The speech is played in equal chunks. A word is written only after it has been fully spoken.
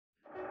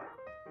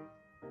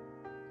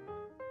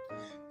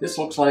This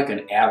looks like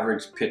an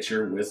average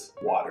pitcher with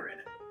water in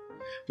it.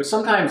 But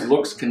sometimes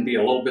looks can be a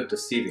little bit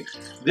deceiving.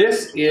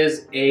 This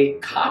is a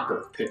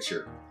copper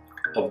pitcher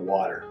of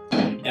water.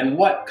 And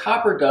what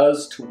copper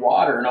does to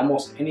water and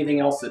almost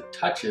anything else it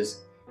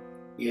touches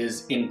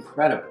is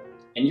incredible.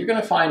 And you're going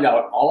to find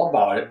out all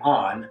about it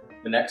on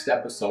the next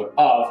episode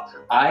of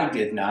I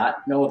Did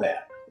Not Know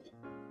That.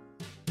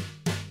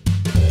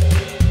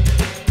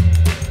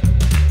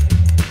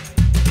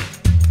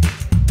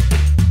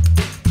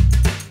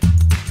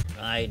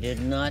 I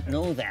did not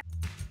know that.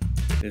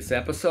 This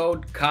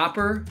episode,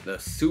 Copper, the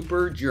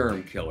Super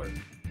Germ Killer.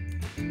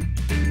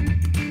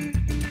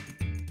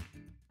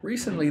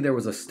 Recently, there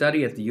was a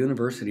study at the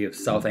University of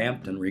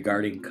Southampton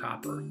regarding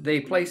copper. They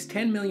placed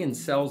 10 million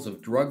cells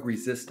of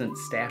drug-resistant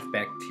staph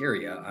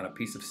bacteria on a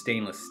piece of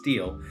stainless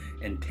steel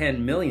and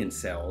 10 million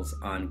cells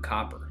on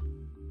copper.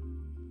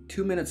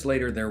 2 minutes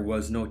later, there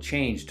was no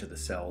change to the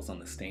cells on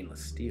the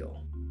stainless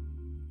steel.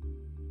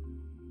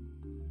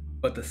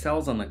 But the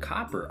cells on the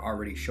copper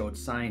already showed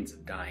signs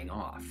of dying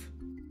off.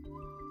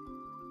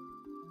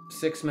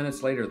 6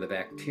 minutes later, the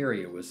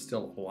bacteria was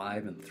still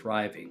alive and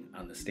thriving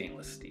on the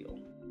stainless steel.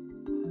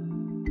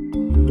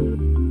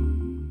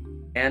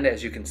 And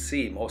as you can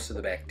see, most of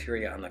the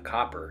bacteria on the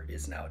copper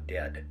is now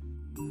dead.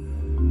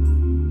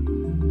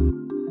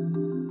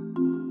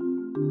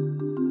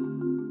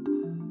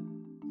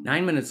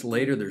 9 minutes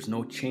later, there's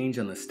no change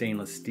on the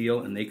stainless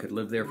steel, and they could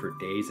live there for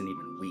days and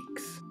even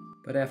weeks.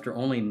 But after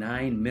only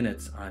 9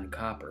 minutes on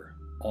copper,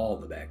 all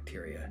the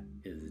bacteria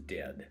is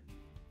dead.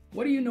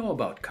 What do you know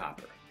about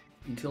copper?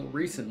 Until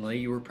recently,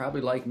 you were probably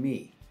like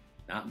me.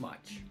 Not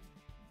much.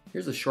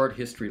 Here's a short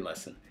history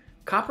lesson.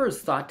 Copper is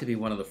thought to be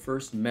one of the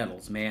first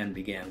metals man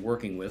began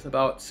working with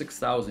about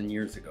 6,000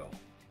 years ago.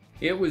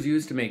 It was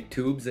used to make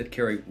tubes that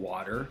carried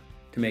water,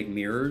 to make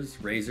mirrors,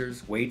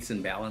 razors, weights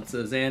and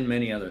balances, and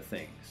many other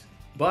things.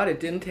 But it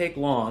didn't take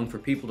long for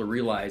people to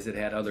realize it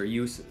had other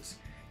uses.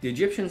 The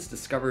Egyptians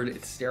discovered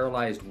it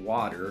sterilized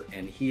water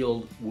and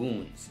healed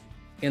wounds.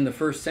 In the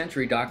 1st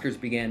century, doctors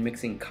began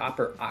mixing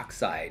copper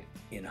oxide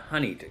in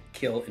honey to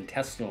kill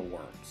intestinal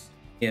worms.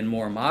 In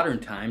more modern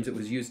times, it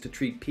was used to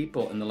treat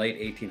people in the late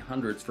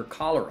 1800s for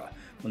cholera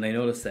when they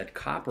noticed that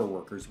copper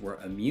workers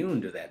were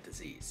immune to that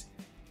disease.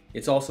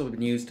 It's also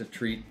been used to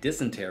treat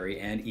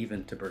dysentery and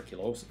even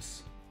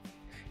tuberculosis.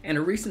 And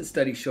a recent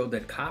study showed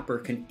that copper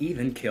can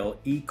even kill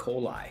E.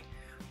 coli.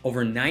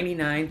 Over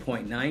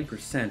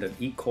 99.9% of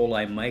E.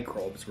 coli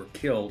microbes were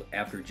killed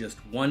after just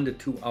 1 to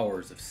 2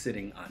 hours of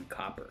sitting on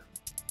copper.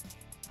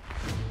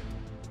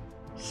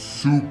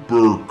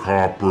 Super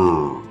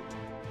Copper.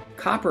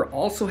 Copper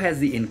also has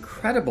the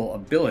incredible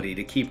ability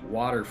to keep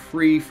water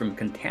free from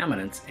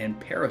contaminants and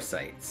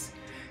parasites.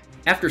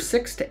 After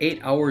 6 to 8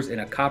 hours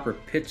in a copper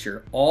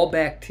pitcher, all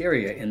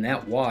bacteria in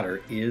that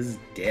water is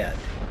dead.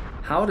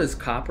 How does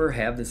copper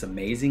have this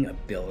amazing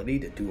ability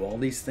to do all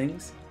these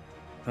things?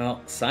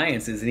 Well,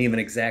 science isn't even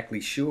exactly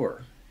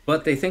sure.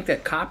 But they think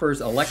that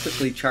copper's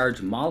electrically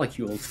charged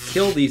molecules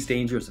kill these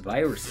dangerous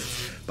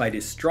viruses by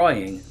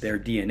destroying their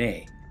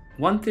DNA.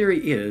 One theory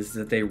is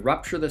that they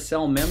rupture the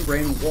cell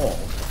membrane wall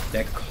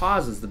that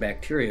causes the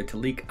bacteria to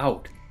leak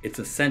out its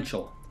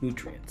essential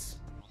nutrients.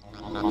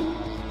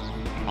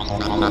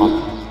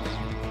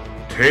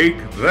 Take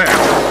that,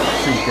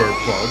 Super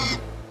Bug.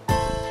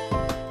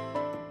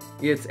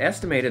 It's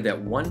estimated that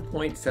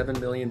 1.7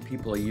 million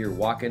people a year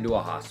walk into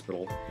a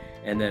hospital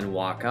and then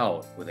walk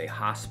out with a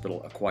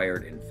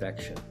hospital-acquired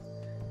infection.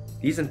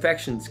 These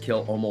infections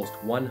kill almost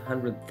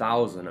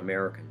 100,000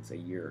 Americans a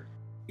year.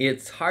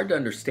 It's hard to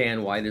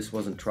understand why this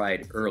wasn't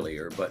tried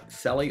earlier, but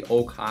Selly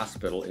Oak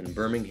Hospital in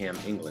Birmingham,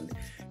 England,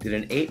 did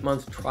an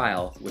 8-month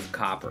trial with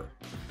copper.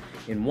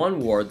 In one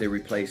ward, they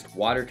replaced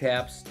water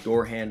taps,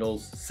 door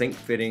handles, sink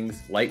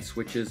fittings, light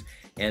switches,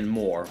 and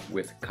more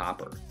with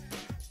copper.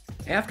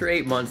 After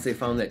 8 months, they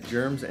found that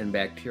germs and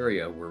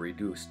bacteria were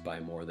reduced by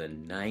more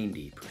than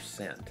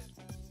 90%.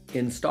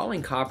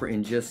 Installing copper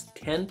in just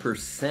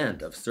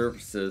 10% of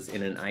surfaces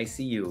in an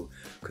ICU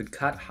could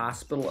cut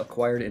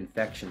hospital-acquired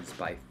infections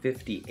by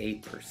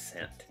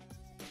 58%.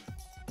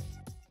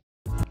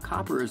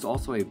 Copper is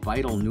also a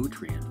vital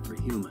nutrient for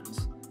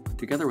humans.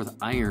 Together with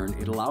iron,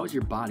 it allows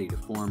your body to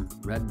form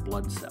red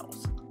blood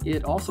cells.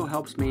 It also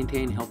helps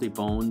maintain healthy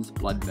bones,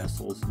 blood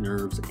vessels,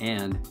 nerves,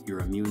 and your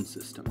immune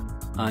system.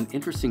 An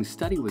interesting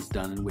study was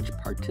done in which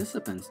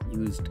participants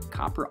used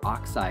copper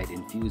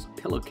oxide-infused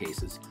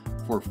pillowcases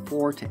for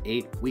 4 to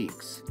 8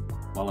 weeks,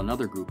 while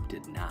another group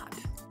did not.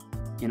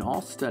 In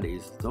all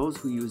studies, those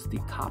who used the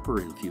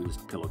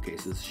copper-infused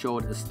pillowcases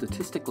showed a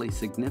statistically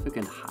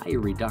significant higher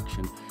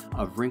reduction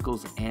of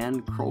wrinkles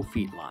and crow's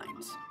feet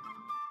lines.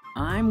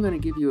 I'm going to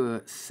give you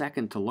a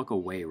second to look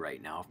away right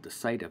now if the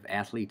sight of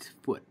athlete's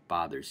foot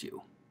bothers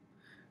you.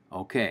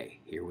 Okay,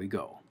 here we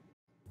go.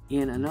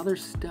 In another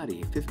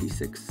study,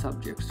 56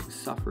 subjects who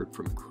suffered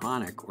from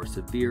chronic or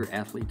severe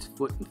athlete's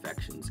foot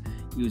infections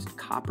used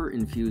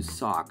copper-infused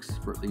socks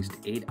for at least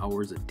 8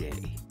 hours a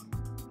day.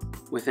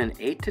 Within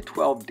 8 to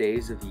 12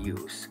 days of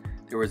use,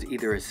 there was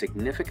either a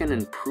significant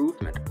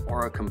improvement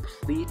or a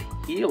complete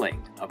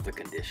healing of the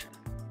condition.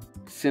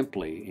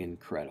 Simply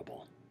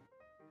incredible.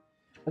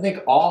 I think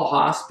all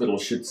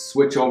hospitals should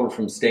switch over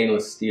from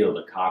stainless steel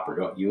to copper,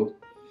 don't you?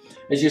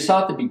 As you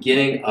saw at the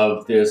beginning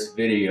of this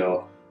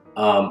video,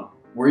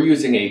 we're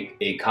using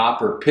a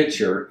copper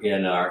pitcher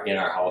in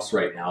our house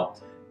right now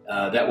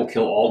that will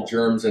kill all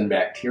germs and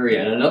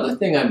bacteria. And another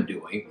thing I'm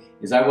doing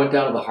is I went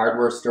down to the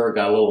hardware store,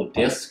 got a little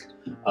disc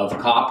of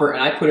copper,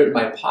 and I put it in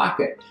my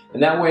pocket.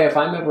 And that way, if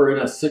I'm ever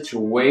in a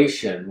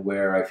situation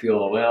where I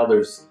feel, well,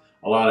 there's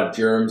a lot of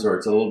germs or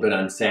it's a little bit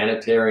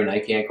unsanitary and I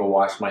can't go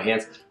wash my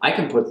hands, I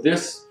can put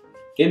this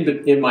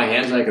in my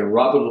hands and I can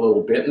rub it a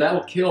little bit, and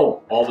that'll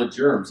kill all the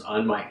germs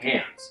on my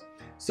hands.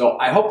 So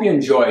I hope you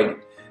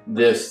enjoyed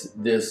this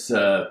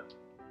video.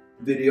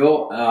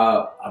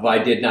 If I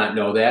did not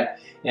know that,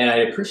 and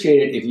I'd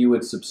appreciate it if you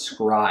would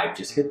subscribe.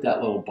 Just hit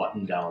that little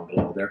button down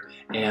below there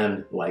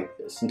and like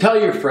this. And tell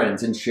your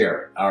friends and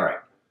share it. All right,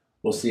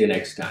 we'll see you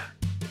next time.